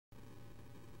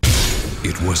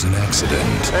It was an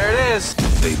accident. There it is.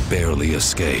 They barely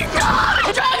escaped. No!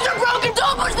 The tracks are broken!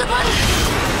 Don't push the button!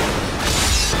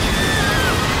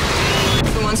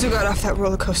 The ones who got off that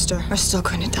roller coaster are still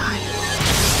going to die.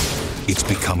 It's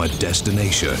become a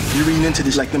destination You're reading into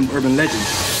this like them urban legends.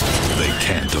 they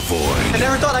can't I avoid.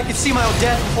 never thought I could see my own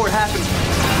death before it happened.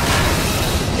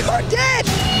 You're dead!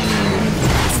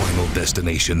 Final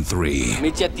Destination 3.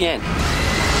 Meet you at the end.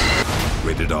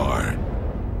 Rated R.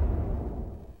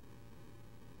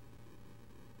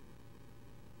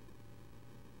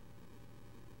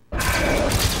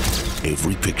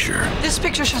 Every picture This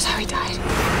picture shows how he died.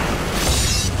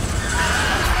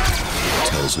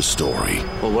 tells a story.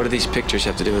 Well, what do these pictures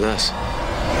have to do with us?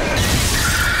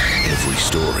 Every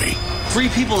story 3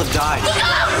 people have died.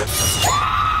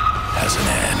 has an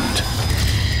end.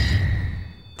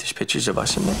 There's pictures of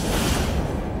us in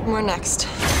there? We're next.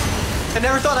 I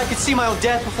never thought I could see my own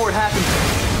death before it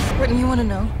happened. Wouldn't you want to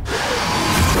know?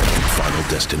 Final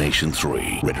Destination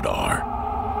 3. Rated R.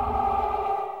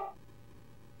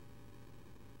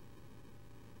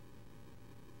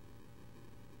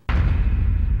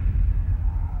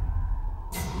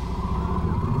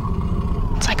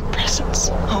 It's like a presence,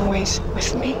 always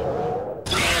with me.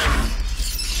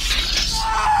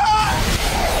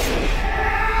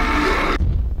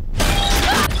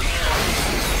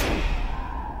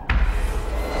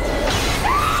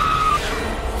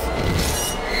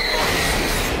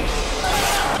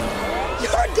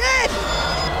 You're dead!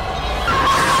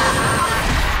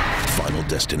 Final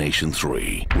Destination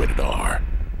 3. Rated R.